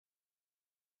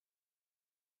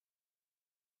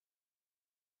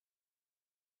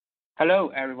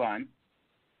Hello, everyone.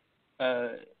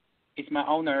 It's my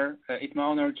honor. It's my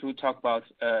honor to talk about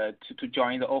to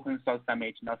join the Open Source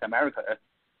Summit North America,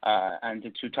 and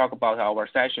to talk about our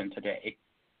session today.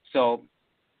 So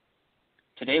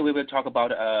today we will talk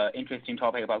about an interesting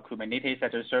topic about Kubernetes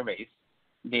as a service,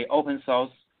 the open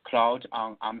source cloud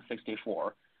on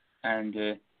Arm64, and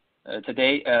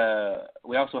today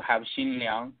we also have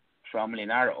Xinliang from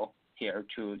Linaro here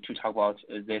to talk about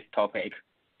this topic.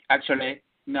 Actually,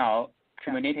 now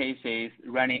Kubernetes is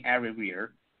running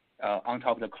everywhere on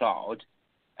top of the cloud,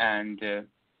 and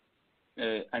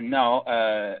now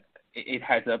it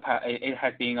has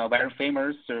been a very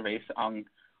famous service on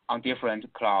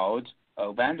different cloud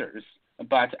vendors.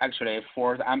 But actually,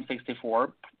 for the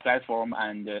Arm64 platform,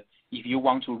 and if you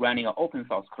want to run in an open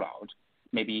source cloud,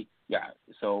 maybe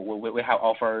so we have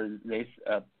offered this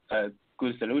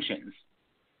good solutions.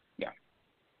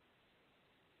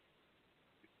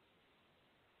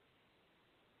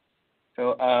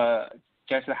 So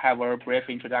just have a brief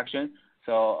introduction.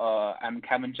 So I'm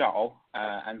Kevin Zhao.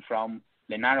 I'm from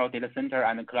Linaro Data Center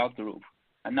and Cloud Group,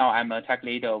 and now I'm a tech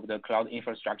lead of the cloud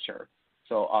infrastructure.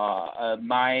 So I'm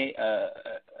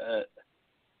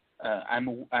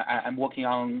working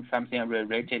on something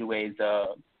related with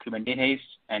Kubernetes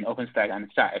and OpenStack and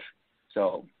Ceph.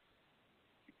 So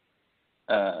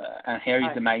and here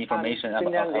is my information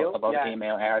about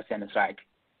email, ARC, and Slack.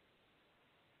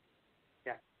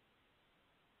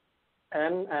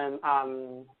 And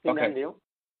I'm Xinliang Liu.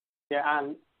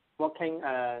 I'm working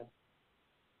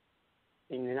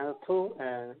in Linaro too,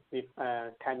 with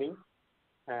Kevin,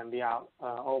 and we are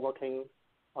all working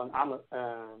on Arm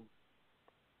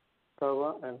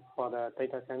server and for the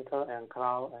data center and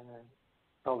cloud and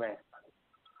software.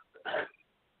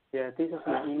 This is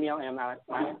my email and my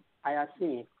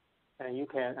IRC, and you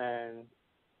can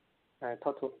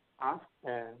talk to us,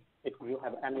 and if you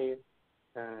have any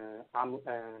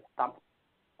stuff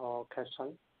or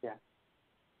question.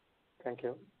 Thank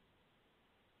you.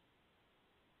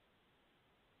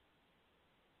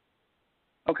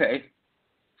 Okay,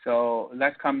 so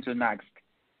let's come to next.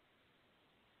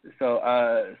 So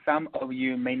some of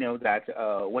you may know that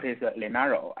what is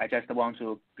Linaro. I just want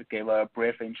to give a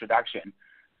brief introduction.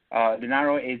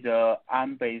 Linaro is an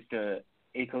Arm-based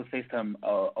ecosystem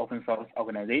open source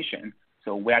organization.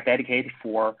 So we are dedicated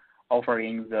for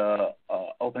offering the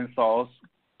open source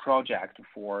project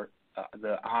for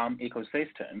the Arm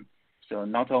ecosystem. So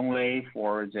not only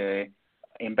for the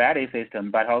embedded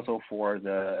system, but also for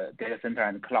the data center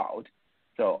and cloud.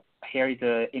 So here is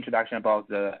the introduction about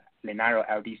the Linaro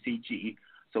LDCG.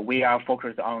 So we are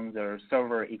focused on the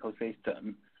server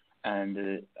ecosystem,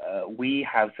 and we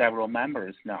have several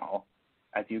members now,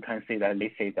 as you can see that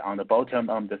listed on the bottom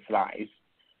of the slides.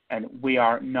 And we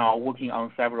are now working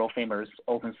on several famous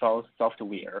open source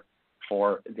software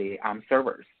for the Arm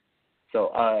servers.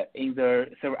 So in the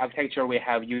server architecture, we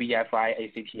have UEFI,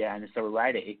 ACPI, and server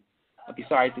ready.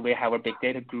 Besides, we have a big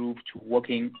data group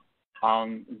working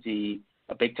on the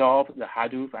Big Top, the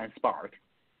Hadoop, and Spark.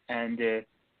 And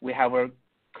we have a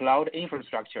cloud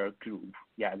infrastructure group.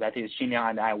 That is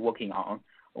Xinliang and I working on.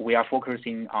 We are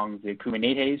focusing on the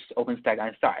Kubernetes, OpenStack,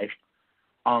 and Ceph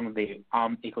on the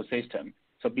Arm ecosystem.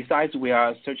 So besides, we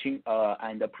are searching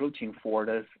and approaching for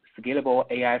the scalable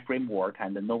AI framework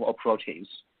and the novel approaches.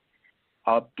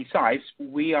 Besides,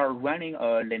 we are running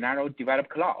a Linaro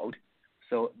developed cloud.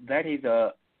 So that is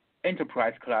a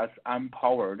enterprise class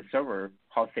Arm-powered server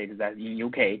hosted that in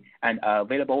UK and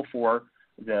available for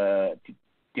the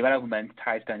development,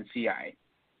 test, and CI.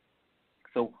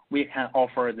 So we can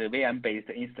offer the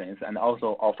VM-based instance and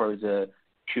also offer the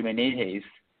Kubernetes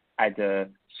as a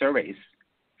service.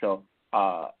 So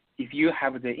if you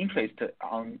have the interest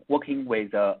on working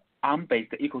with the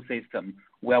Arm-based ecosystem,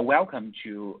 we are welcome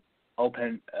to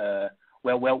welcome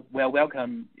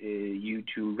you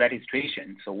to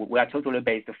registration. So we are totally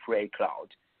based free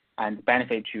cloud and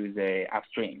benefit to the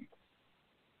upstream.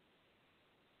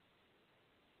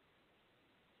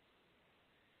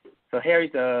 So here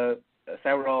is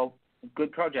several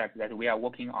good projects that we are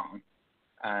working on,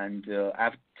 and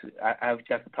I've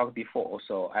just talked before,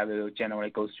 so I will generally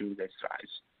go through the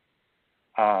slides.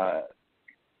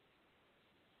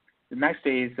 The next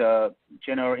is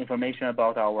general information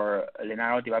about our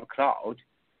Linaro developed cloud.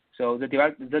 So the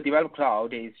developed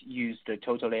cloud is used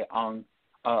totally on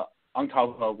top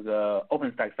of the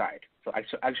OpenStack side. So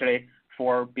actually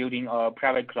for building a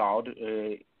private cloud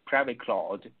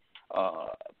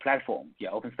platform,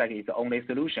 OpenStack is the only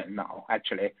solution now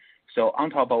actually. So on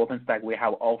top of OpenStack, we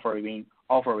have offering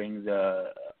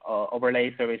the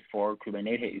overlay service for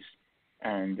Kubernetes,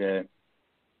 and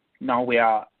now we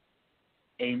are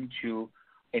aim to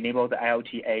enable the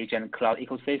IoT edge and cloud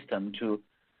ecosystem to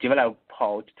develop,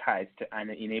 pod, test, and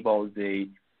enable the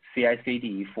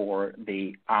CI/CD for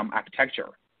the ARM architecture.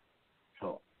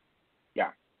 So,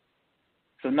 yeah.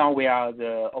 So now we are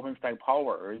the OpenStack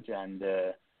powered, and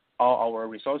all our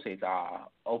resources are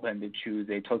open to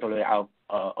the totally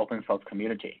open source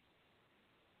community.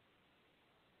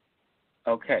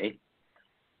 Okay.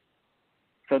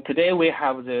 So today we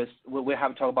have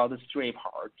talked about the three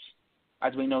parts.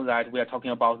 As we know that we are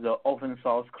talking about the open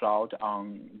source cloud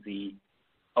on the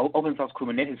open source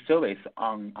Kubernetes service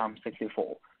on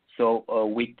Arm64. So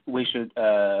we should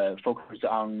focus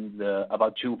on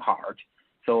about two parts.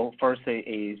 So first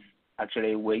is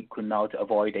actually we could not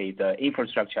avoid the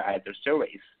infrastructure as a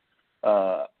service.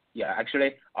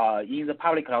 Actually, in the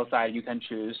public cloud side, you can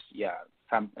choose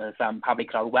some public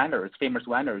cloud vendors, famous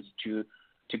vendors to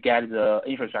get the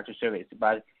infrastructure service.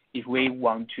 But if we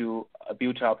want to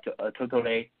build up a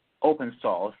totally open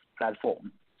source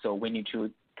platform, so we need to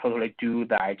totally do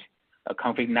that,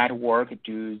 config network,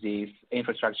 do these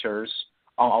infrastructures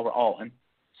on our own.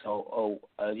 So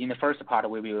in the first part,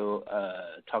 we will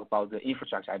talk about the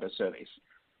infrastructure as a service.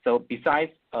 So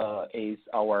besides is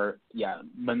our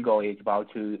main goal is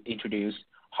about to introduce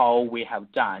how we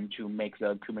have done to make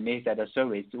the Kubernetes as a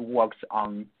service works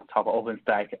on top of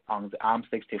OpenStack on the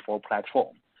Arm64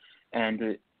 platform.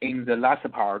 And in the last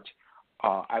part,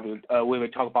 we will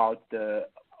talk about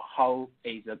how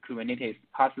is the Kubernetes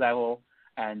path level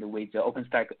and with the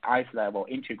OpenStack ICE level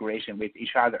integration with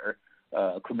each other.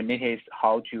 Kubernetes,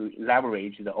 how to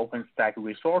leverage the OpenStack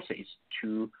resources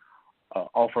to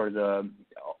offer the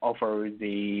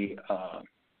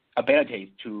abilities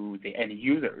to the end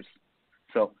users.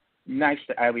 So next,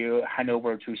 I will hand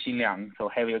over to Xinliang. So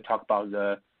he will talk about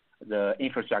the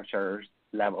infrastructure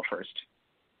level first.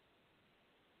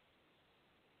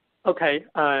 Okay,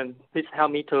 please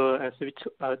help me to switch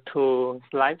to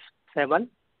slide 7.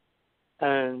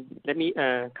 Let me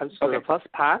come to the first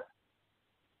part.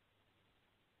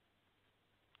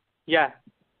 Yeah,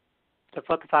 the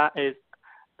first part is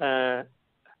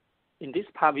in this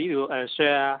part we will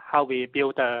share how we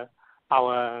build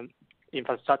our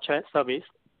infrastructure service.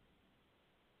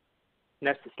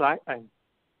 Next slide.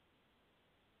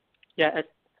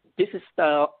 This is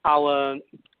our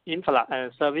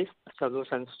infra service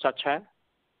solution structure.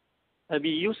 We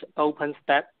use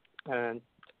OpenStack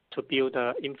to build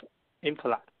the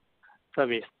infra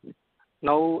service.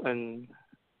 No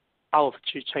out of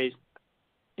choice.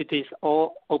 It is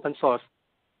all open source.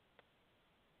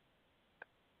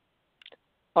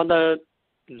 On the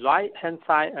right-hand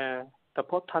side, the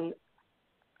button,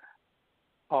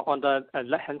 or on the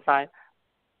left-hand side,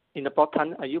 in the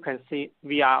bottom, you can see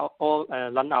we are all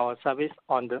run our service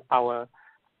on our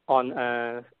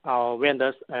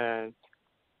vendors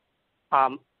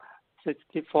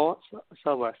Arm64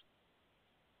 servers.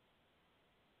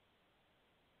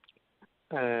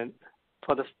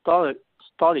 For the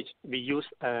storage, we use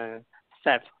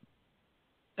Ceph,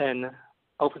 and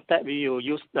OpenStack we will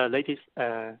use the latest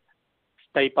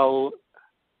stable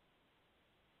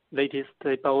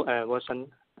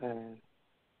version,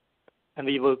 and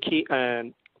we will keep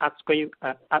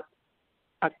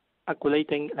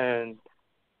upgrading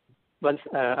once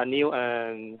a new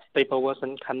stable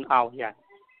version comes out. Yeah.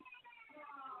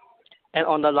 And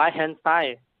on the right hand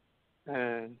side,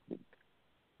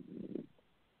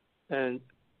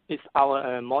 it's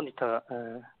our monitor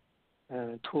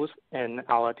tools and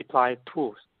our deploy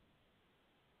tools.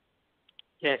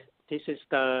 Yes, this is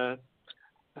the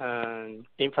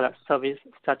infra service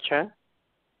structure.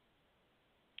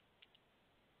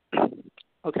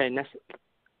 Okay, next.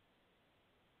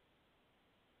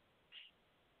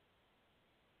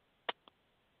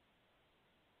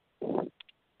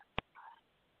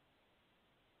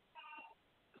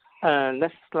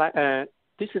 Next slide.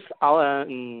 This is our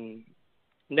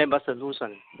network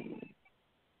solution.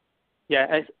 Yeah,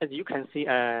 as you can see,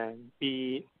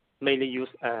 we mainly use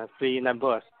 3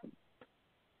 networks.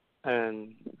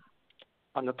 On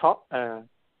the top, the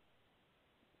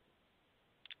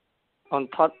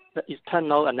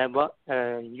external network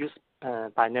used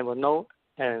by network node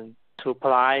and to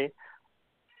provide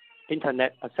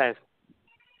internet access.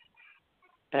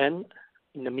 And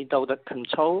in the middle, the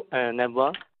control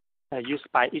network used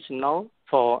by each node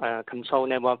for control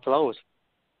network flows.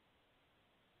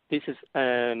 This is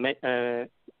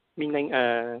meaning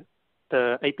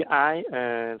the API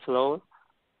flow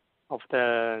of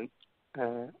the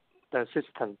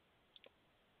system.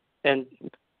 And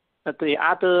the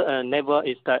other network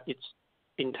is its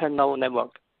internal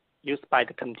network used by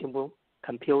the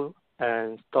compute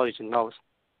and storage nodes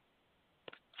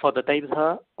for the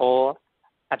data or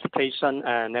application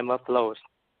never flows.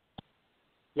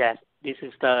 Yes, this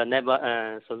is the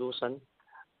never solution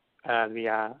we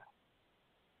are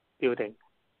building.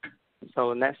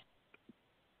 So next.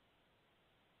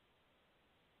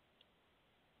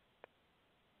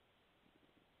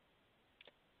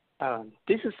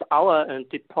 This is our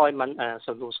deployment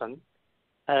solution.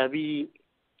 We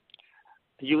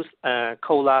use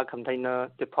Cola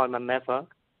container deployment method,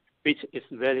 which is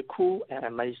very cool and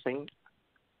amazing.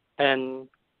 And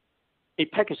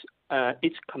it packages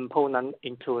each component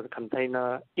into the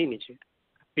container image,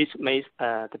 which makes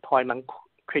deployment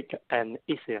quick and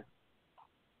easier.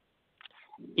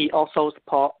 It also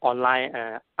supports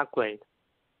online upgrade.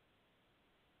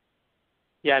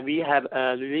 Yeah, we have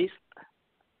released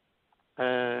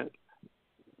the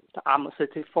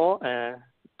Arm64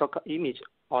 Docker image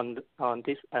on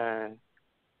this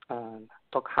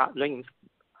Docker links.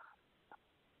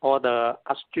 All the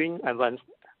upstream events,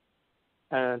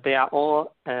 they are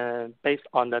all based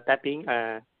on the tapping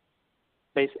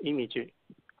based image.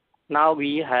 Now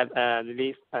we have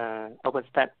released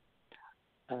OpenStack,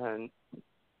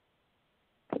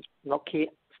 Locky,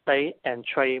 Stay, and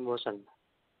Trade version.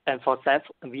 And for that,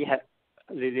 we have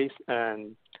released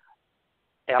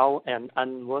L and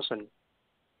N version.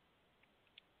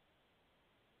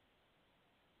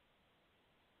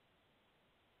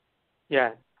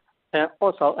 Yeah, and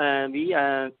also we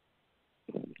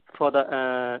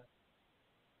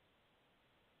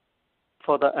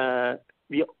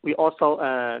we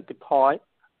also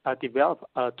develop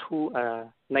a tool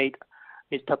named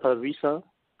Mr. Supervisor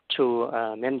to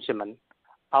management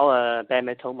our bare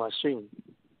metal machine.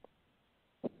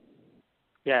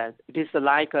 Yeah, it is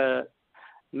like a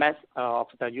mess of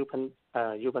the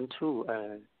Ubuntu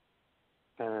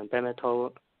bare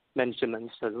metal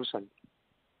management solution.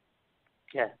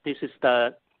 Yeah, this is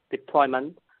the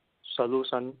deployment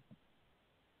solution.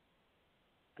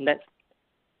 Next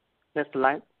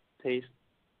slide, please.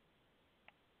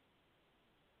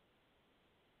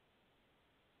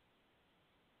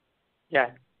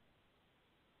 Yeah,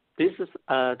 this is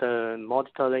the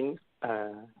monitoring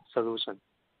solution.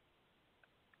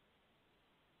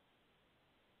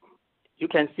 You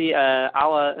can see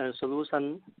our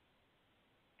solution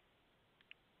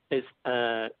is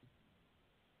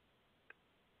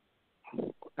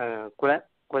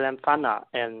Grafana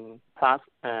and plus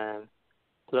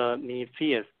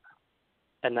Prometheus,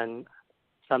 and then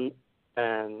some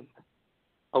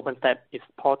OpenStack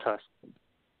exporters.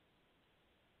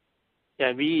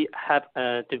 Yeah, we have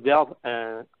developed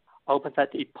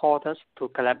OpenStack exporters to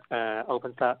collect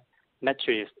OpenStack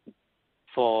metrics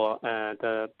for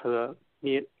the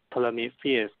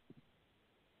Prometheus.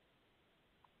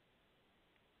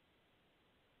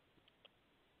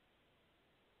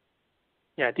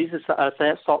 Yeah, this is a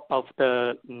snapshot of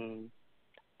the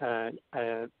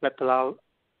web cloud,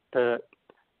 the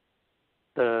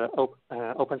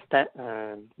OpenStack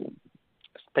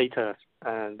status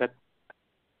that.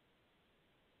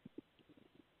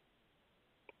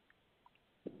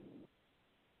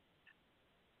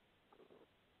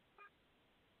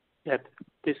 Yeah,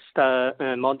 this is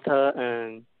the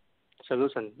monitor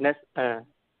solution. Next,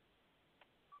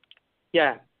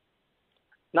 yeah.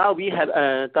 Now we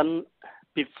have done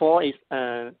before is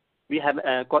we have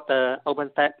got the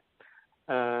OpenStack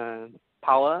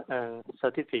power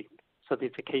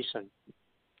certification.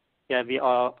 Yeah,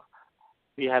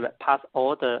 we have passed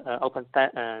all the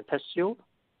OpenStack test suite,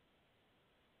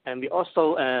 and we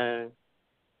also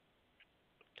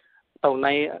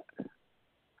donate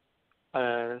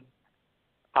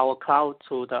our cloud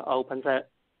to the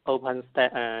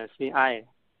OpenStack CI.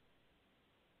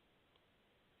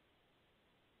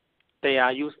 They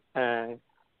are used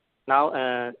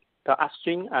now. The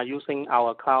upstream are using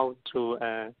our cloud to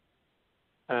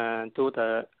do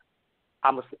the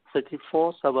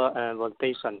Arm64 server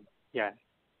validation. Yeah.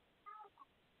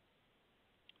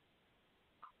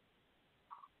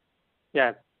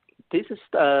 Yeah. This is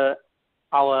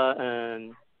our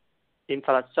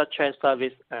infrastructure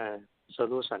service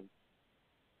solution.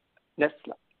 Next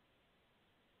slide.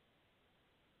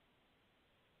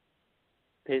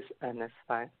 Please, next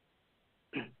slide.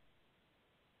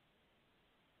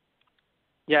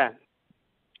 Yeah.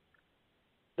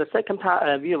 The second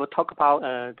part, we will talk about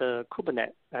the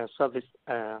Kubernetes service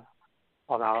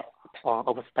on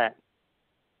OpenStack.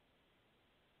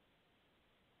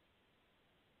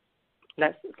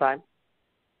 Next slide.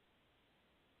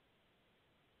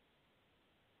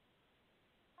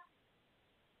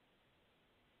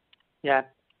 Yeah,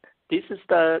 this is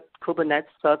the Kubernetes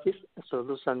service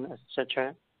solution,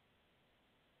 etc.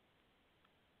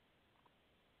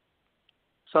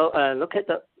 So look at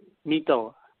the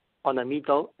middle. on the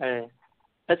middle,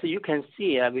 as you can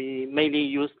see, we mainly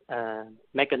use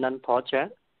Magnum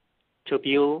project to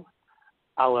build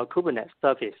our Kubernetes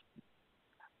service,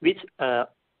 which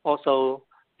also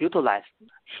utilize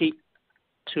heat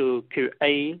to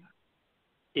create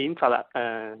infra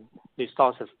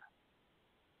resources,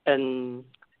 and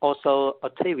also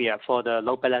Octavia for the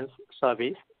load balance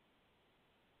service.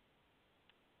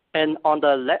 And on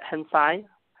the left-hand side,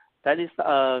 that is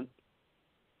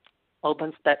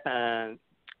OpenStack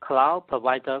cloud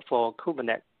provider for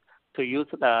Kubernetes to use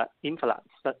the infra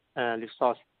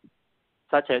resource,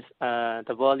 such as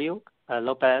the volume,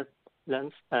 load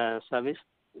balance service,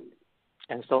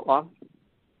 and so on.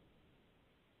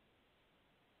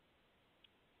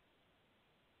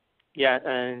 Yeah,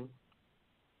 and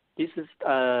this is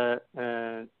the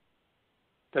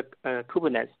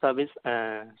Kubernetes service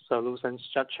solution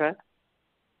structure.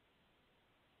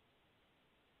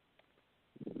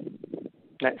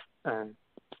 Next.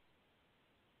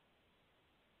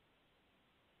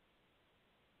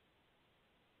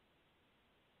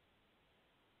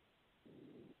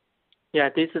 Yeah,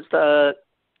 this is the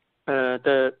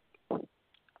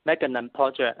Magnum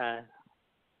project,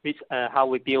 which how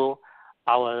we build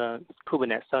our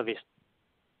Kubernetes service.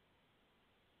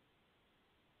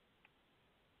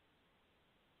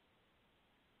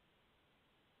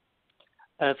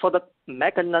 For the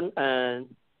Magnum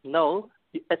node,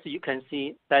 as you can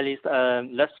see, there is a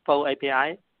RESTful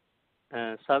API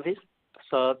service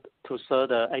to serve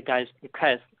the API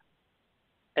request,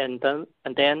 and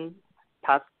then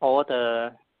pass all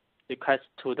the requests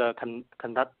to the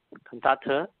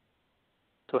conductor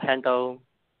to handle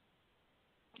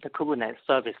the Kubernetes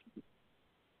service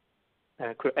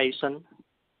creation,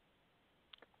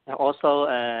 and also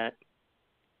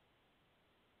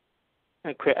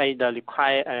create the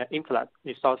required infra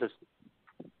resources.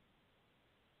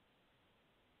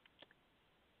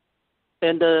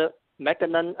 And the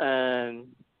Magnum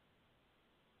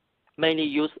mainly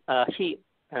use a heap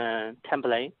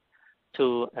template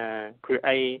to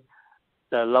create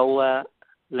the lower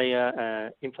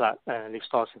layer infra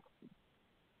resources.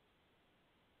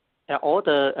 And all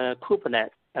the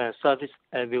Kubernetes service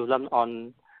will run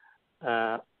on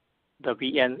the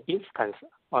VM instance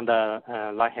on the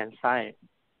right-hand side.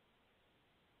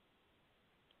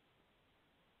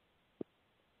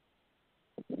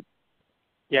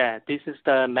 Yeah, this is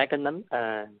the Magnum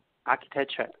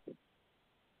architecture.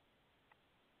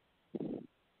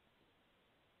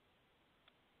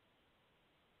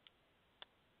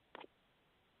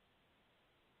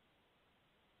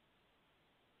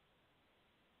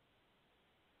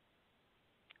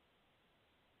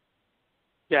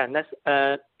 Yeah, next.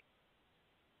 I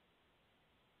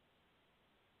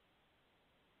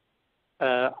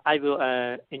will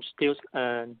introduce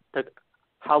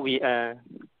how we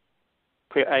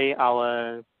create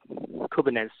our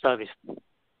Kubernetes service.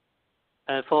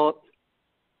 To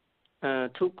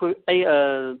create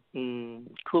a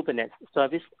Kubernetes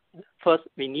service, first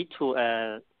we need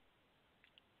to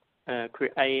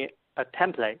create a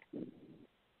template.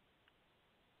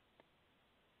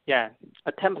 Yeah,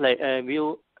 a template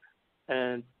will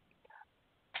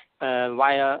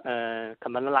via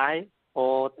command line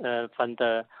or from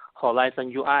the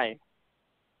Horizon UI.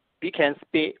 We can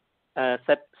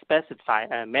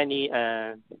specify many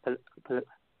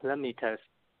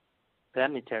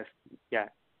parameters. Yeah.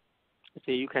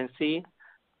 So you can see,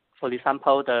 for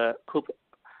example, the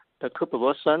kube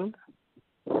version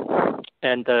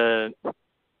and the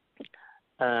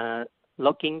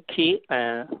login key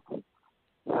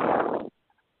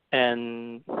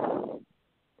and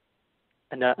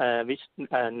which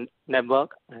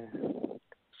network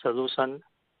solution,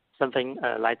 something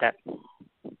like that.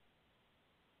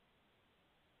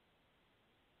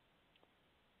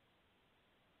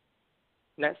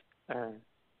 Next,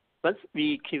 once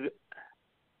we keep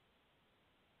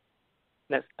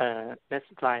next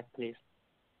slide, please.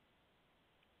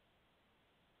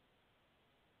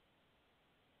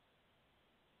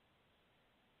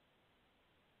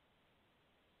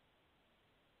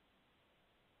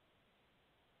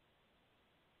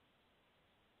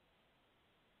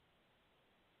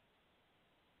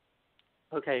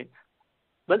 Okay,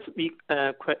 once we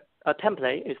create a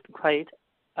template is created,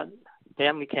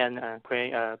 then we can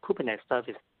create a Kubernetes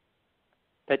service.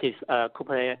 That is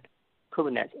Kubernetes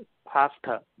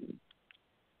cluster.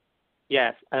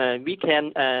 Yes, we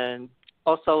can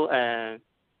also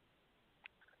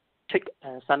check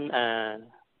some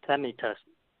parameters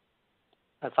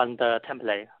from the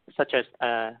template, such as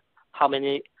how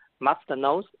many master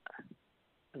nodes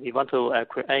we want to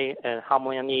create, and how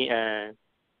many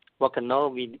worker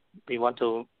nodes we want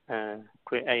to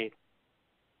create.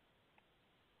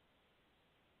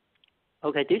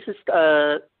 Okay, this is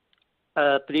a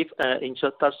brief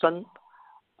introduction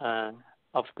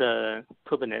of the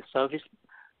Kubernetes service.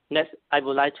 Next, I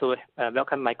would like to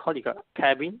welcome my colleague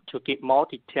Kevin to give more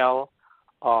detail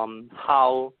on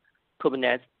how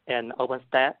Kubernetes and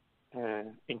OpenStack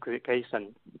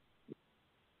integration.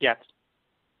 Yes.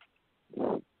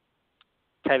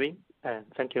 Kevin,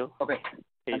 thank you. Okay.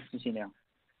 Thanks, Xinliang.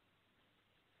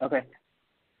 Okay.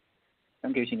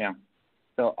 Thank you, Xinliang.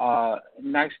 So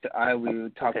next, I will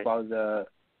talk about the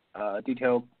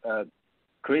detailed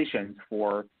creations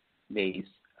for these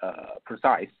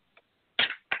precise.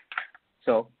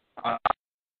 So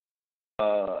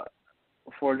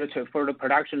for the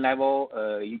production level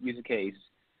use case,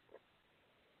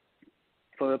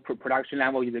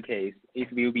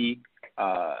 it will be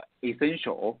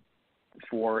essential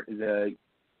for the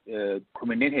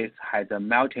Kubernetes has a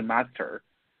multi-master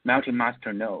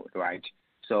node, right?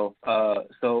 So that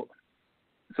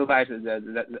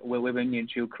we will need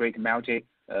to create multi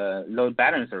load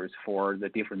balancers for the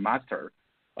different master.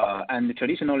 And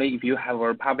traditionally, if you have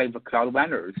a public cloud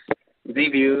vendors, they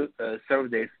will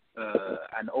serve this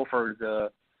and offer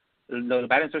the load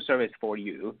balancer service for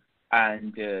you.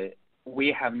 And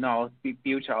we have now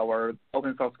built our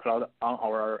open source cloud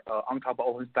on top of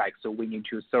OpenStack, so we need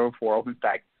to serve for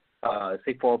OpenStack.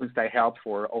 Seek for OpenStack help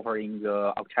for offering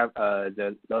the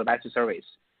load balancer service.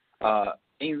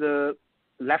 In the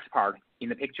left part in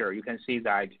the picture, you can see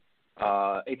that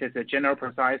it is a general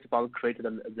process about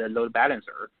creating the load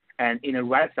balancer, and in the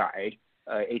right side,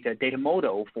 it's a data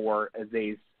model for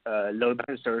these load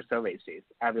balancer services.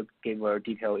 I will give a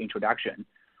detailed introduction.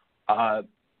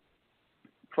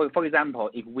 For example,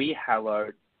 if we have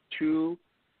two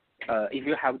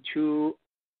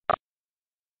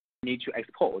need to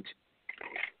export.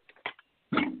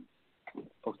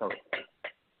 Oh, sorry.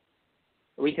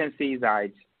 We can see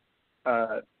that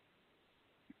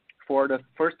for the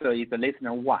first is the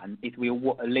listener 1, it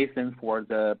will listen for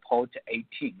the port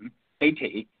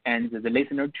 80, and the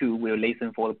listener 2 will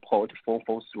listen for the port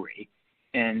 443,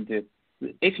 and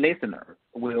each listener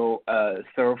will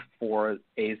serve for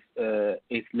its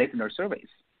listener service,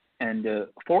 and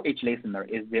for each listener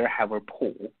there have a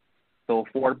pool. So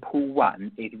for pool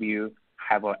 1, it will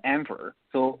have an Enver.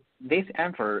 So this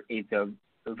Enver is a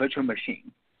virtual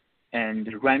machine,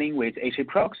 and running with HA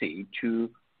proxy to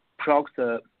prox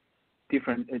the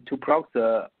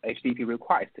HTTP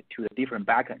request to the different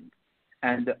backend.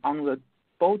 And on the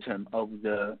bottom of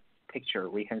the picture,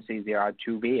 we can see there are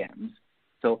 2 VMs.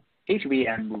 So each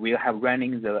VM will have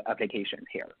running the application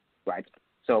here, right?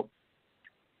 So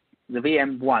the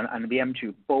VM1 and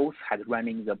VM2 both has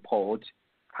running the port,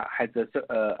 has the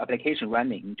application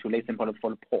running to listen for the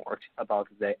port about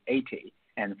the 80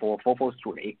 and for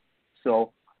 443.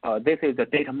 So this is the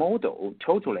data model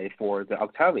totally for the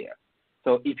Octavia.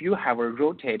 So if you have a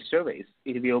rotate service,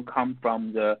 it will come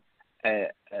from the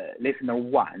listener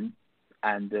 1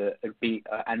 and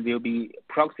will be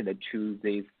proxied to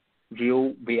this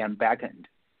real VM backend.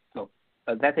 So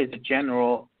that is the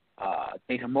general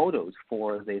data models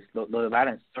for this load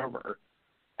balance server,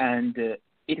 and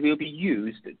it will be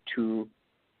used to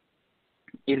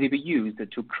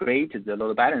create the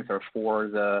load balancer for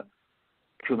the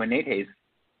Kubernetes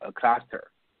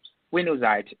cluster. We know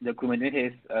that the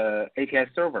Kubernetes API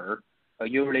server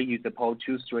usually use the port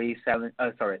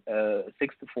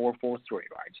 6443,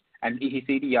 right? And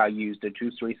etcd are used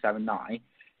 2379,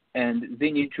 and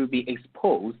they need to be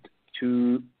exposed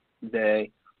to the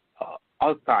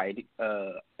outside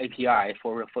API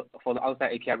for the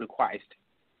outside API request,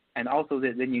 and also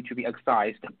they need to be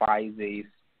accessed by this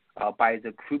by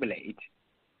the Kubernetes.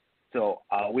 So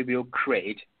we will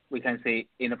create. We can say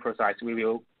in the process we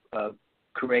will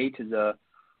create the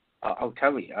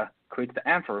Octavia, create the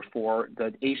Enver for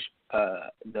the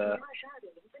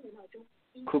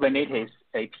Kubernetes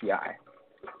API.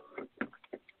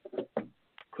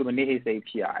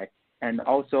 And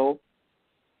also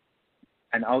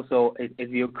it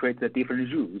will create the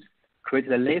different rules, create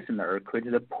the listener,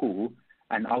 create the pool,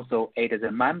 and also add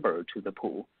the member to the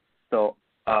pool. So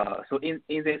in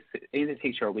this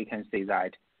picture we can see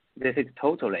that this is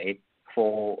totally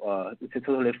for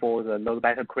the load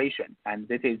balancer creation, and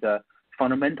this is a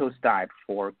fundamental step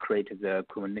for creating the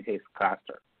Kubernetes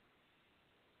cluster.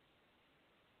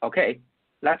 Okay,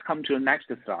 let's come to the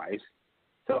next slide.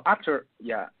 So after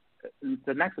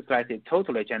the next slide is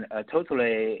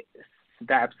totally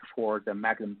steps for the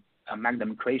Magnum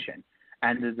creation,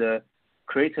 and the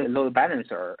created load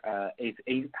balancer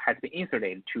has been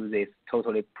inserted to this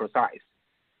totally process.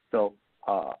 So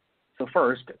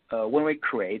first, when we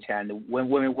create and when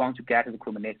we want to get the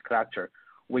Kubernetes cluster,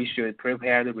 we should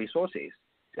prepare the resources.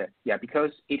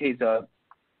 Because it is a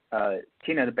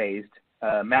tenant-based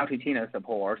multi-tenant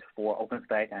support for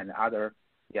OpenStack and other,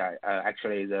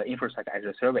 actually the infrastructure as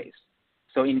a service.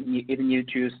 So it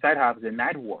needs to set up the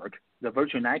network, the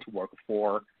virtual network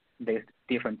for this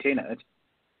different tenant,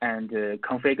 and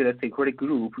configure the security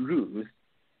group rules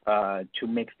to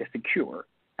make it secure.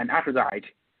 And after that,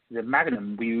 the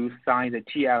Magnum will sign the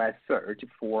TLS cert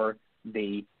for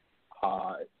the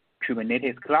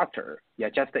Kubernetes cluster.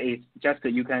 Just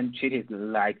you can treat it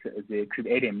like the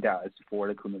Kubernetes does for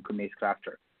the Kubernetes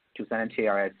cluster to send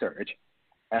TLS cert.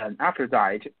 And after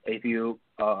that, if you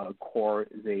call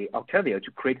the Octavia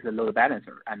to create the load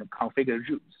balancer and configure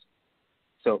rules.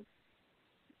 So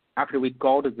after we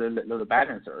got the load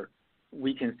balancer,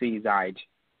 we can see that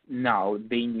now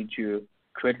they need to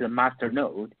create the master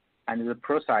node, and the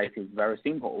process is very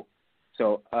simple.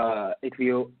 So it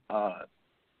will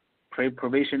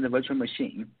provision the virtual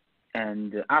machine,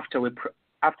 and after the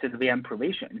VM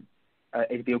provision,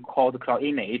 it will call the Cloud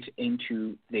Init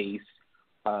into this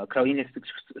Cloud Init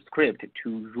script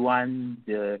to run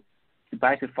the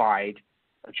specified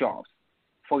jobs.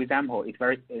 For example,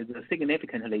 the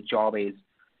significantly job is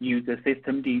use the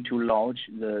systemd to launch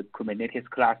the Kubernetes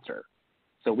cluster.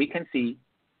 So we can see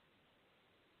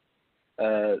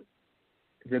the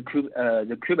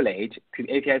Kubernetes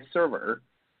API server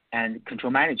and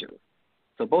control manager.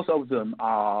 So both of them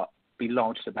are be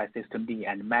launched by systemd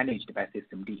and managed by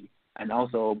systemd, and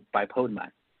also by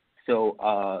Podman. So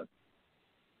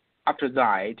after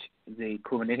that, the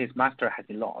Kubernetes master has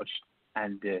been launched,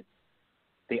 and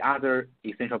the other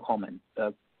essential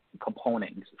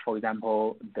components, for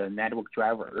example, the network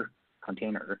driver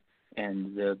container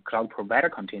and the cloud provider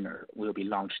container will be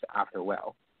launched after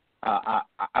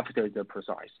the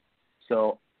process.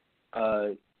 So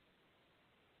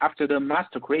after the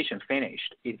master creation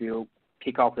finished, it will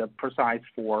kick off the process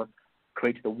for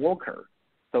create the worker.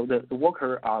 So the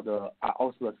worker are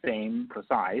also the same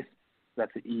process that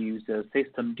use the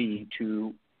systemd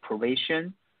to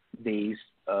provision these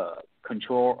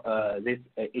these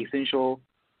essential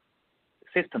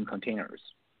system containers,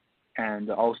 and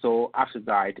also after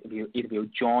that it will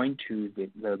join to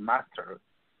the master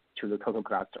to the total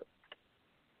cluster.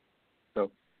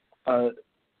 So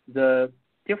the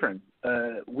difference,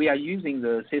 we are using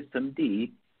the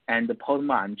systemd and the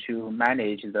Podman to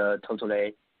manage the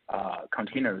totally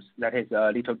containers. That is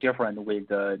a little different with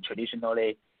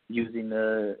traditionally using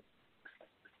the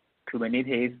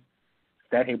Kubernetes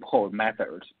static pod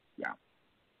method.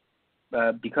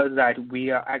 Because that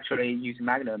we are actually using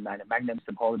Magnum, and Magnum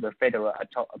supports the federal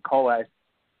CoreOS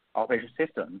operating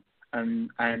system, and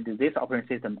this operating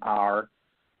system are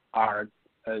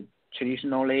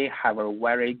traditionally have a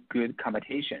very good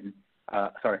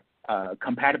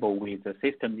compatible with the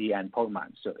systemd and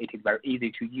Podman, so it is very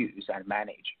easy to use and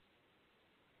manage.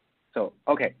 So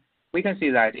okay, we can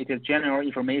see that it is general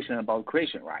information about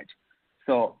creation, right?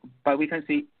 So, but we can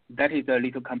see that is a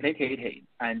little complicated,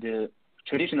 and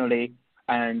traditionally,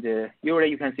 and usually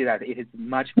you can see that it is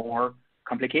much more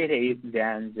complicated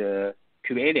than the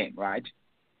Kubernetes, right?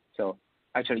 So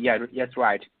actually, yes,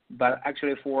 right. But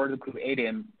actually for the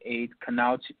Kubernetes, it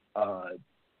cannot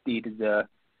did the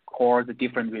core the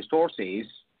different resources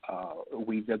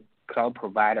with the cloud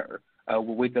provider,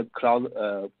 with the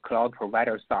cloud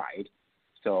provider side.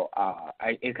 So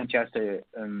it can just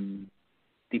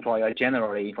deploy a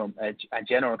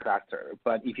general cluster.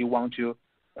 But if you want to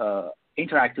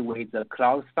interact with the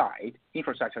cloud side,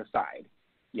 infrastructure side,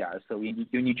 so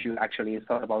you need to actually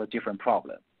solve about a different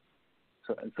problem.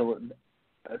 So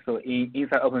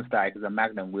inside OpenStack, the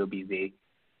Magnum will be the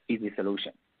easy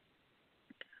solution.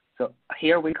 So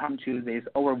here we come to this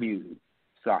overview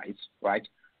slides, right?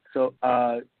 So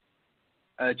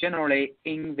generally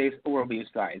in this overview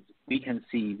slides, we can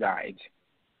see that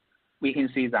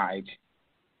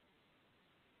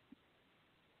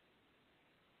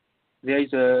there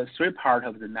is a three part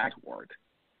of the network,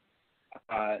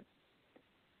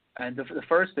 and the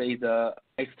first is the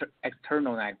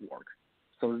external network.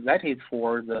 So that is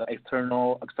for the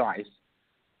external access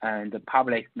and the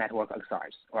public network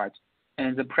access, right?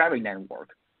 And the private network.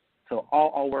 So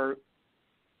all our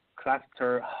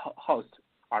cluster hosts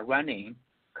are running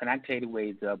connected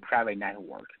with the private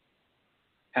network.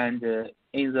 And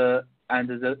in the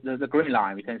green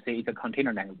line, we can see it's a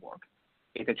container network.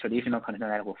 It's a traditional container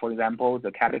network. For example,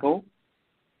 the Capital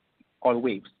or the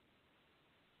Waves.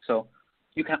 So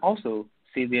you can also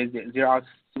see there are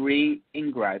three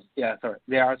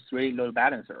there are three load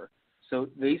balancers. So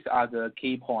these are the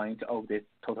key points of this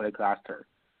total cluster.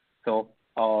 So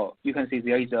you can see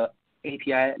there is a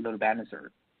API load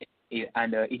balancer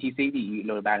and a etcd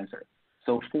load balancer.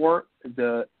 So for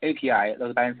the API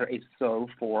load balancer is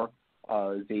served for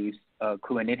this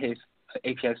Kubernetes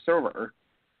API server,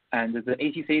 and the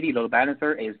etcd load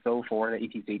balancer is served for the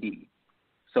etcd.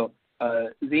 So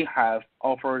they have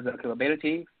offered the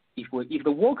capability if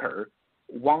the worker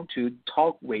want to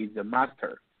talk with the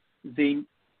master, they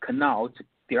cannot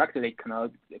directly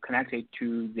connect it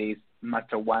to this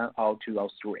master 1 or 2 or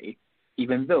 3,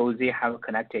 even though they have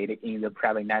connected in the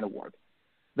private network.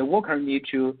 The worker need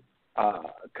to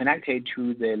connect it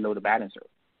to the load balancer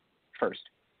first.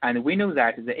 And we know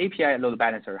that the API load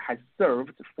balancer has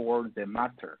served for the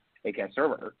master API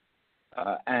server,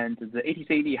 and the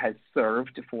etcd has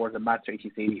served for the master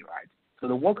etcd, right? So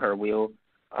the worker will,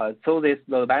 so this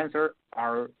load balancer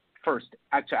are first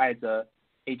act as the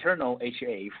eternal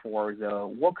HA for the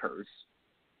workers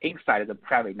inside the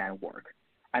private network.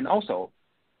 And also,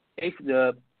 if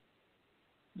the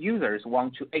users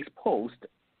want to expose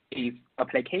its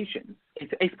applications,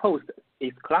 expose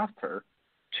its cluster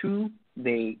to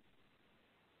the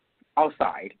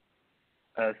outside,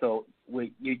 so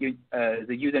the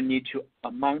user need to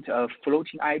mount a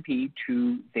floating IP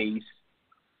to this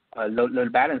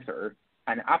load balancer,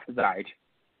 and after that,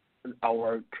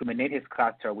 our Kubernetes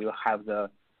cluster will have the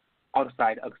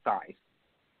outside access.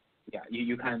 Yeah,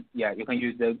 you can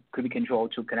use the Kube control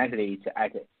to connect it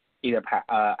at either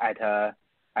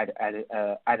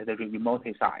at the remote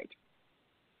side.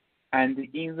 And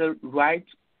in the right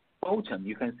bottom,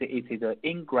 you can see it is an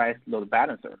ingress load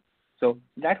balancer. So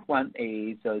that one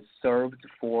is served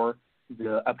for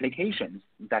the applications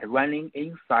that running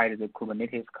inside the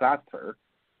Kubernetes cluster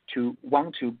to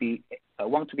want to be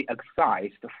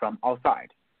accessed from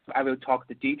outside. So I will talk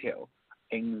the detail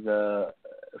in the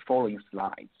following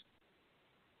slides.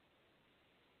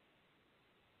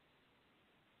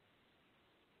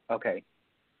 Okay,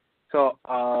 so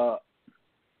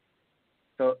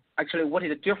actually, what is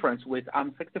the difference with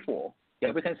Arm64?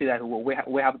 Yeah, we can see that we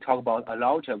have talked about a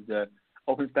lot of the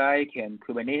OpenStack and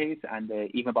Kubernetes and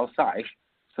even about Ceph.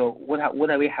 So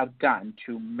what we have done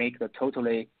to make the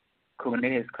totally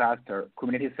Kubernetes cluster,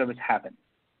 Kubernetes service happen?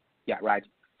 Yeah, right.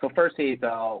 So first is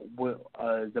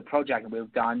the project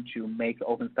we've done to make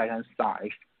OpenStack and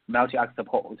Ceph multi-act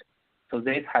support. So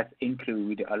this has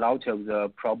included a lot of the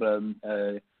problem,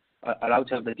 a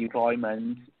lot of the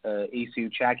deployment, issue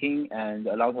checking, and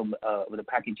a lot of the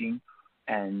packaging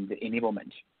and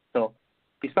enablement. So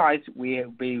besides, we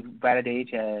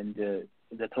validate and the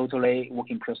totally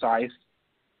working process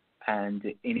and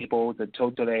enable the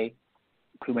totally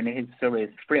Kubernetes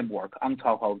service framework on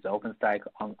top of the OpenStack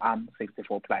on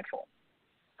Arm64 platform.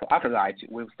 So after that,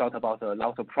 we've thought about a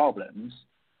lot of problems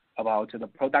about the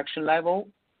production level,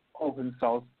 open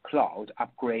source cloud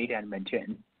upgrade and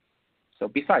maintain. So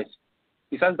besides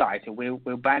that, we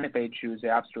will benefit to the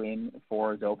upstream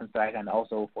for the OpenStack and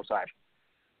also for Ceph.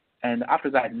 And after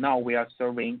that, now we are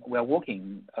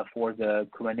working for the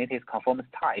Kubernetes conformance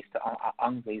test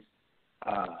on this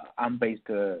Arm-based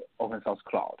open source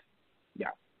cloud.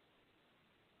 Yeah.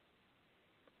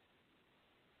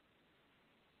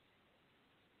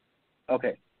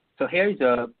 Okay. So here is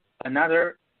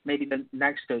another, maybe the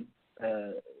next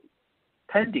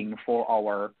pending for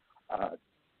our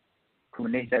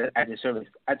Kubernetes as a service.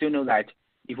 I do know that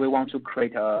if we want to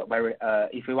create a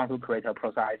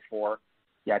process for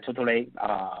totally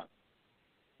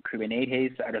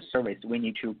Kubernetes as a service, we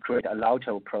need to create a lot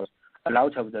of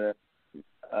the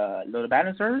load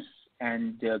balancers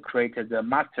and create the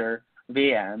master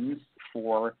VMs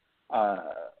for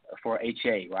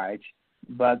HA, right?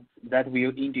 But that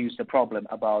will induce a problem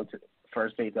about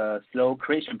firstly the slow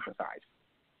creation process,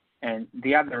 and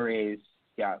the other is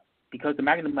because the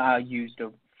Magnum are used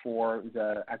for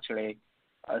the actually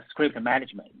script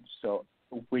management, so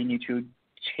we need to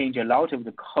change a lot of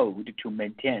the code to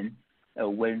maintain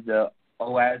when the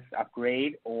OS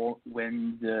upgrade or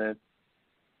when the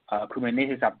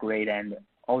Kubernetes upgrade, and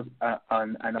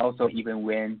also even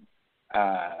when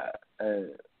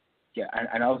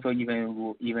and also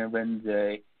even when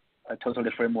the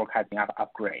totally framework has been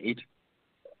upgrade.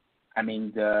 I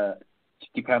mean the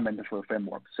deployment for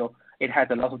framework. So it has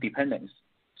a lot of dependence.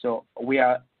 So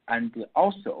and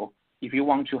also if you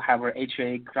want to have an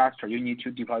HA cluster, you need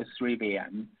to deploy 3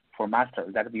 VM for master.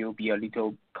 That will be a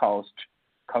little cost.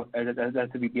 That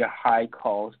will be a high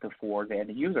cost for the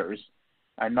end users,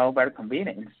 and not very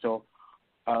convenient. So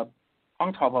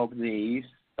on top of this,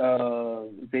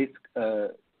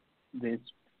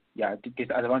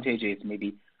 disadvantages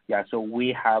maybe. So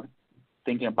we have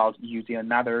thinking about using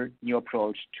another new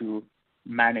approach to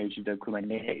manage the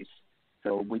Kubernetes.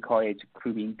 So we call it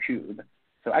Kubecube.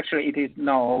 So actually, it is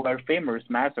now a very famous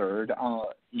method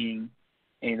in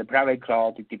the private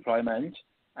cloud deployment.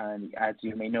 And as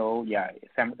you may know,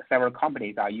 several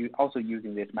companies are also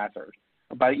using this method.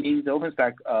 But in the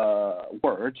OpenStack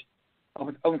world,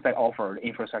 OpenStack offered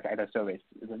infrastructure as a service.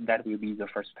 That will be the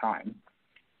first time.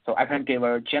 So I can give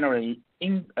a generally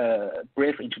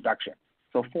brief introduction.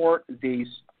 So for this,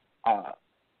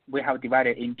 we have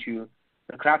divided into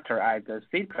the cluster as a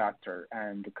seed cluster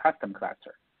and custom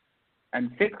cluster.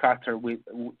 And seed cluster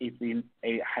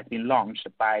has been launched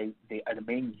by the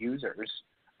admin users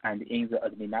and in the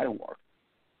admin network.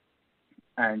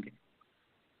 And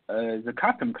the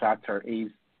custom cluster is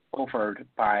offered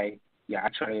by,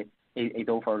 it's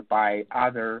offered by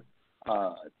other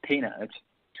tenants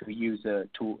to use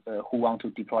who want to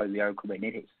deploy their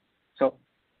Kubernetes. So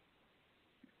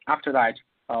after that,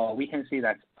 we can see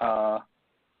that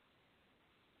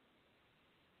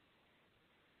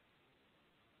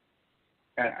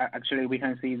actually we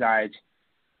can see that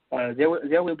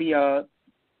there will be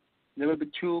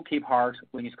two key parts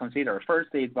we need to consider.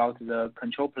 First is about the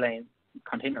control plane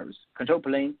containers, control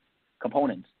plane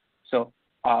components. So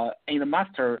in the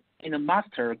master,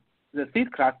 the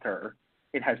seed cluster,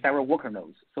 it has several worker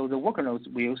nodes. So the worker nodes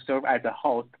will serve as a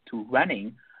host to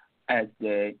running as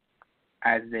the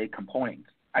components.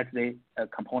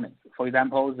 For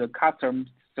example, the custom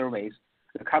service,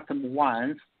 the custom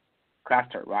ones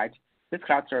cluster, right? This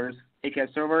cluster's API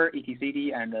server,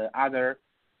 etcd, and other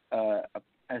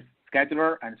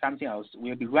scheduler and something else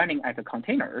will be running as a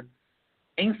container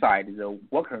inside the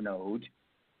worker node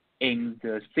in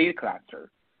the seed cluster,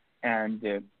 and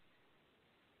there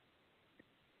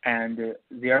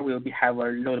will have a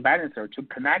load balancer to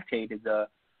connect the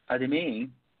admin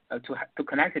to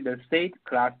connect the seed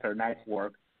cluster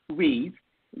network with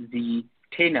the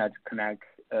tenant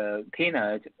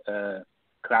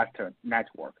cluster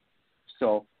network.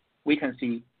 So we can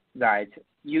see that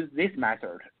use this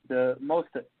method, the most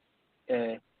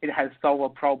it has solved a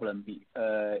problem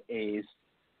is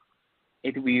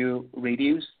it will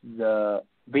reduce the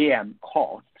VM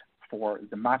cost for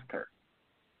the master,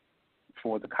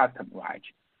 for the custom, right?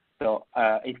 So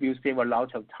it will save a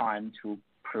lot of time to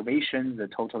provision the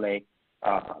totally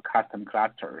custom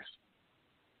clusters.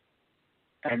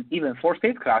 And even for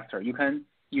seed cluster, you can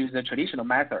use the traditional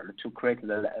method to create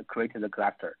the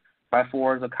cluster. But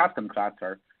for the custom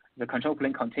cluster, the control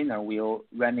plane container will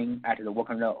running at the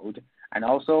worker node, and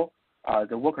also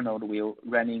the worker node will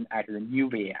running at the new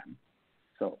VM.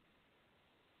 So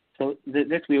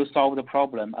this will solve the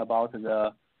problem about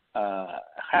the high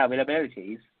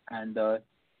availabilities, and the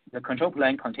control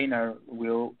plane container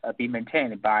will be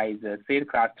maintained by the seed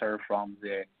cluster from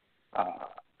the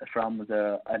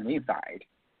admin side.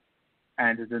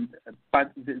 And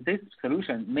but this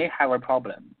solution may have a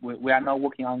problem. We are now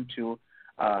working on to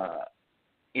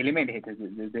eliminate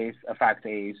this effect.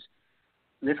 Is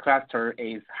this cluster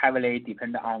is heavily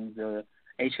dependent on the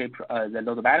the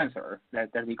load balancer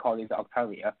that we call it the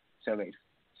Octavia service.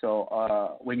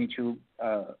 So we need to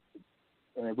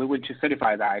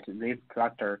certify that this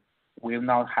cluster will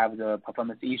not have the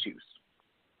performance issues.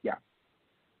 Yeah.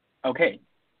 Okay.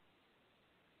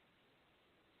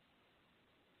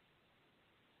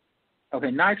 Okay,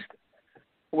 next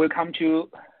we'll come to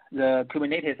the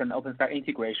Kubernetes and OpenStack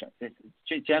integration.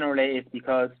 Generally, it's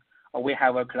because we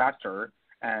have a cluster,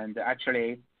 and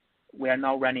actually we are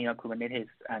now running a Kubernetes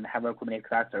and have a Kubernetes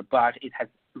cluster, but it has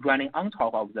running on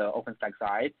top of the OpenStack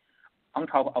side, on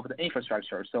top of the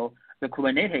infrastructure. So the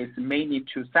Kubernetes may need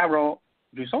to several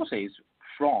resources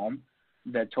from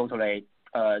the totally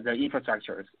the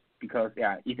infrastructures, because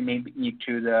it may need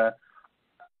to the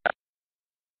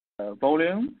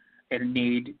volume. It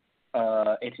need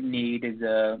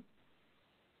the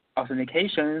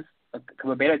authentications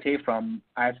capability from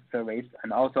as service,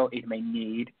 and also it may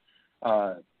need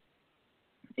the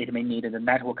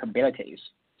network abilities.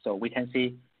 So we can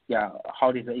see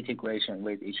how is the integration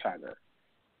with each other.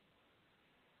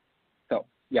 So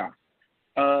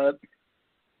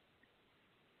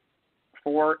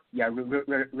for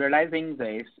realizing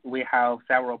this, we have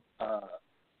several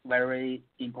very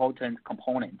important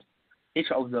components. Each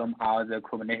of them are the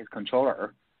Kubernetes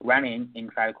controller running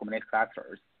inside Kubernetes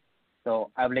clusters.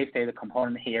 So I've listed the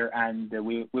component here, and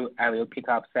I will pick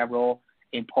up several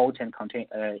important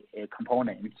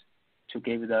components to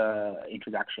give the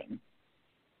introduction.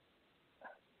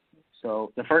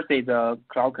 So the first is the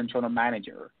Cloud Controller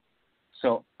Manager.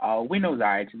 So we know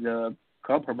that the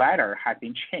cloud provider has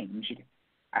been changed.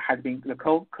 The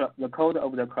code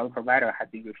of the cloud provider has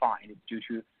been refined due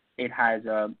to it has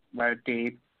a very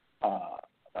deep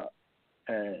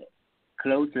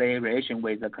closely relation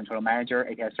with the controller manager,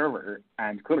 API server,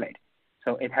 and Kubernetes.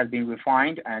 So it has been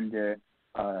refined and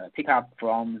picked up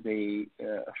from the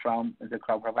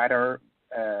cloud provider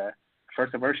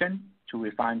first version to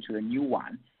refine to the new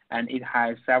one, and it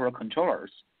has several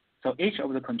controllers. So each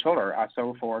of the controllers are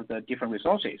served for the different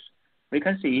resources. We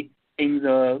can see in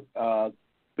the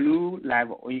blue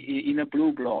level, in the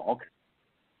blue block,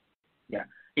 yeah,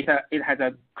 it has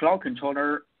a cloud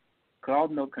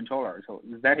node controller. So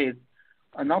that is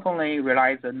not only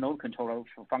realize the node controller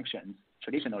functions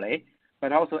traditionally,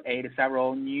 but also add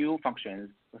several new functions.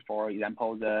 For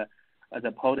example, the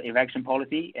pod evacuation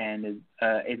policy, and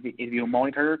it will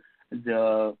monitor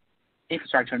the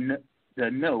infrastructure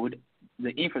node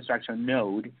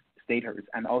status,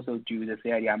 and also do the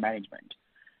CIDR management.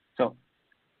 So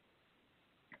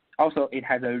also it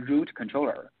has a root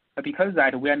controller. But because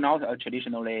that we are not a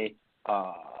traditionally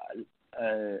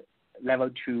level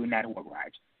 2 network,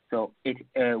 right? So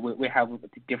we have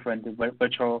different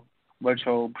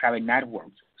virtual private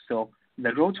networks. So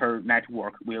the router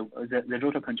network the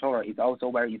router controller is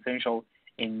also very essential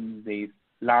in the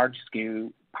large scale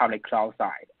public cloud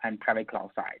side and private cloud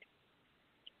side.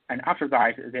 And after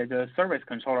that, there's a service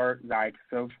controller that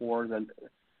serves for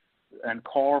and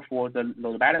call for the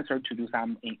load balancer to do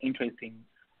some interesting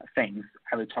things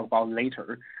I will talk about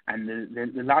later. And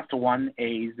the last one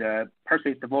is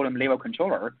persist volume level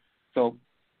controller. So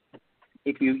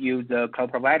if you use the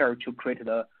cloud provider to create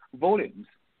the volumes,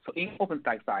 so in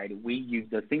OpenStack side, we use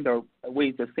the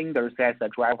single set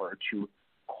driver to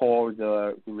call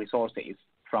the resources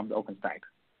from the OpenStack.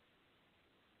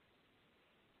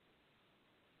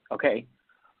 Okay,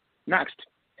 next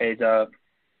is a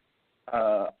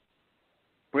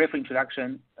brief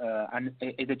introduction and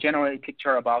it's a general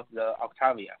picture about the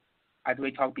Octavia. As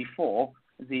we talked before,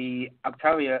 the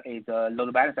Octavia is a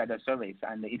load balancer as a service,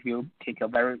 and it will take a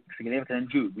very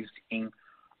significant role in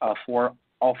for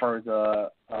offer the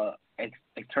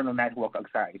external network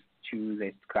access to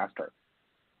this cluster.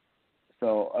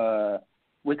 So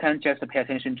we can just pay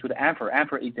attention to the Amper.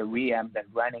 Amper is the VM that's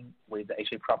running with the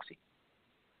HA proxy.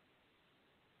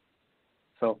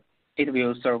 So it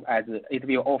will serve as it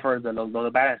will offer the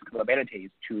load balance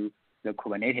capabilities to the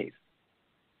Kubernetes.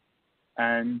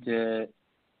 And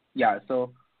yeah,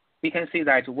 so we can see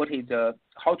that what is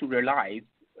how to realize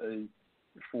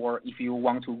for if you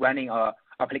want to running a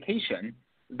application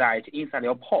that inside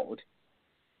your pod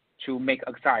to make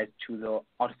access to the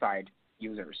outside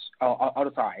users or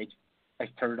outside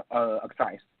external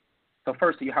access. So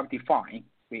first you have defined.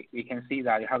 We can see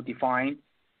that you have defined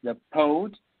the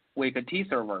pod with a T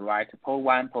server, right? Pod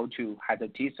 1, pod 2 has a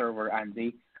T server and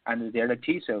there's a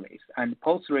T service. And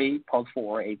pod 3, pod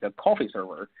 4 is a coffee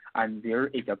server, and there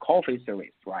is a coffee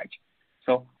service, right?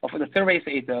 So the service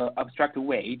is an abstract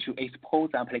way to expose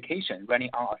the application running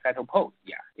on a set of pods.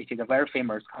 Yeah, it is a very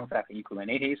famous concept in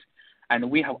Kubernetes. And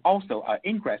we have also an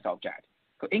ingress object.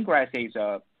 So ingress is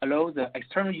allows the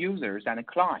external users and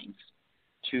clients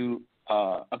to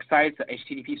access the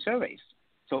HTTP service.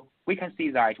 So we can see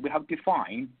that we have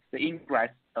defined the ingress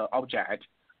object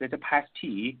with a path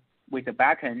T with the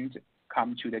backend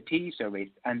come to the T service,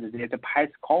 and there's a path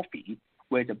coffee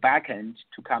with the backend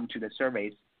to come to the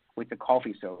service with the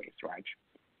coffee service, right?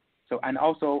 So and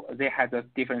also they have a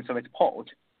different service port.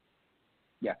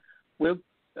 Yeah, what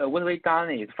we've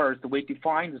done is first we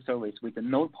define the service with the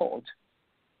node port,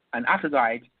 and after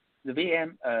that the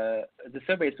VM the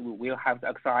service will have the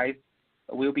access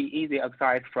will be easy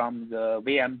access from the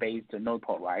VM-based node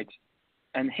port, right?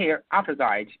 And here after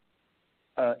that,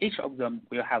 each of them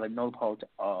will have a node port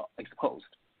exposed,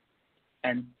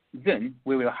 and then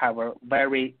we will have a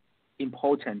very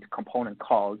important component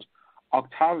called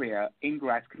Octavia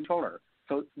ingress controller.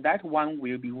 So that one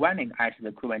will be running at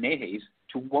the Kubernetes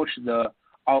to watch the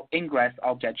ingress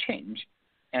object change.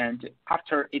 And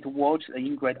after it watches the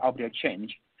ingress object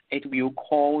change, it will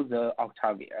call the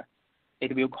Octavia.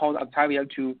 It will call Octavia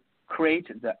to create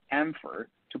the Amper,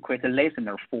 to create a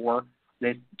listener for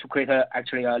this, to create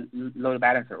actually a load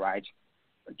balancer, right?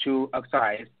 To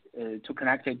access, to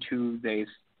connect it to this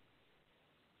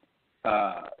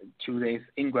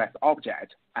ingress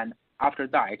object, and after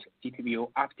that, it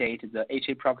will update the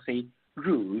HA proxy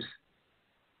rules.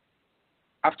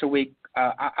 After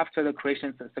the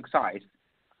creation success,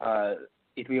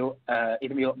 it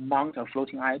will mount a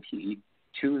floating IP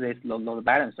to this load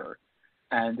balancer,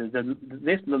 and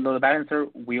this load balancer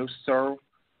will serve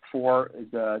for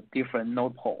the different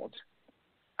node ports,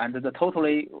 and the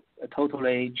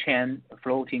totally chain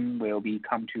floating will be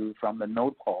come to from the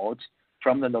node port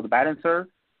from the load balancer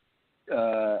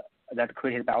that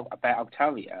created by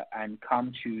Octavia and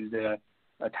come to the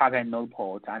target node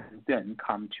port and then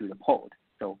come to the port.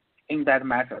 So in that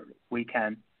method, we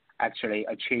can actually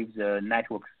achieve the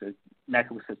network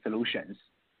solutions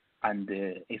and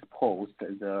expose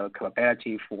the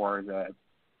capability for the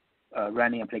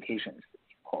running applications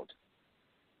in port.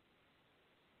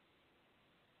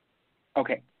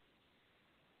 Okay.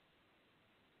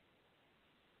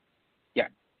 Yeah.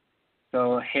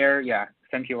 So here, yeah,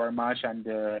 thank you very much. And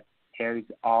here is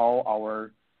all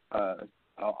our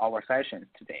sessions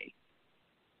today.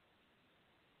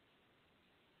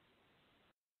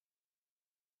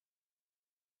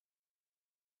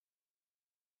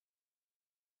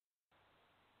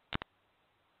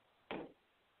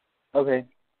 Okay.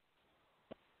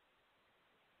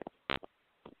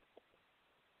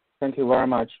 Thank you very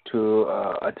much to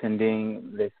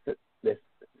attending this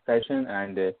session.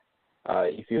 And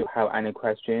if you have any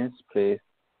questions, please,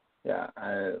 yeah,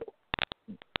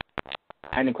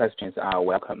 any questions are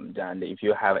welcomed. And if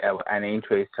you have any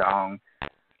interest on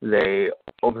the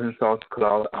open source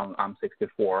cloud on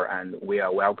Arm64, and we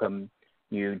are welcome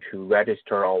you to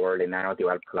register our Linaro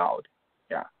developed cloud.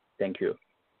 Yeah, thank you.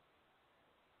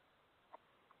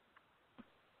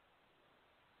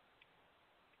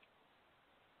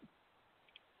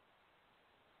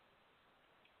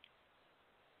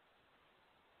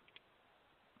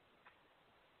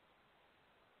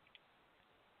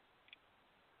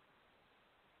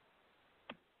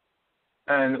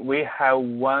 And we have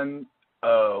one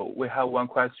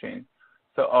question.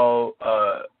 So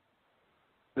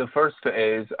the first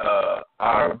is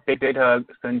our big data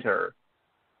center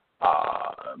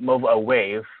move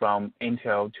away from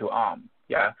Intel to ARM.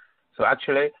 Yeah. So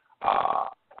actually,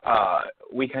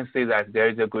 we can see that there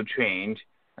is a good trend,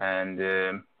 and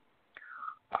there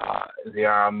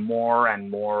are more and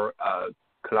more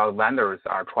cloud vendors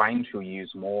are trying to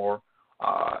use more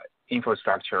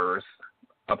infrastructures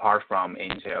apart from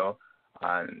Intel,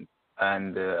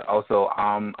 and also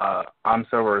ARM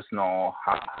servers now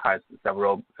has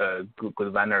several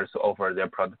good vendors to offer their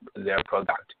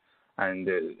product, and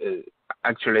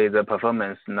actually the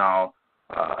performance now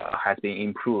has been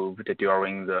improved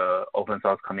during the open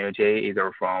source community,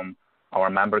 either from our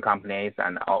member companies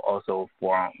and also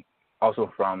from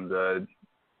the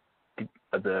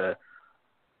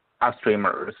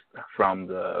upstreamers from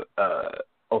the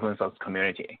open source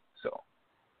community. So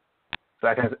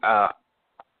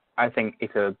I think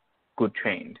it's a good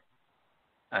trend,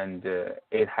 and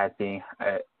it has been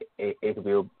it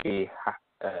will be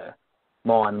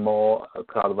more and more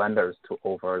cloud vendors to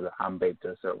offer the ARM-based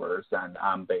servers and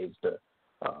ARM-based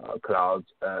cloud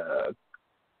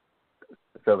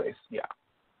service. Yeah.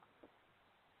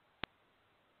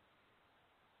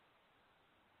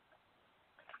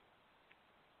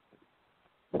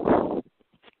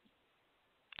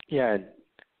 Yeah,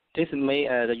 this may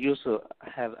the user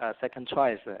have a second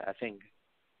choice, I think.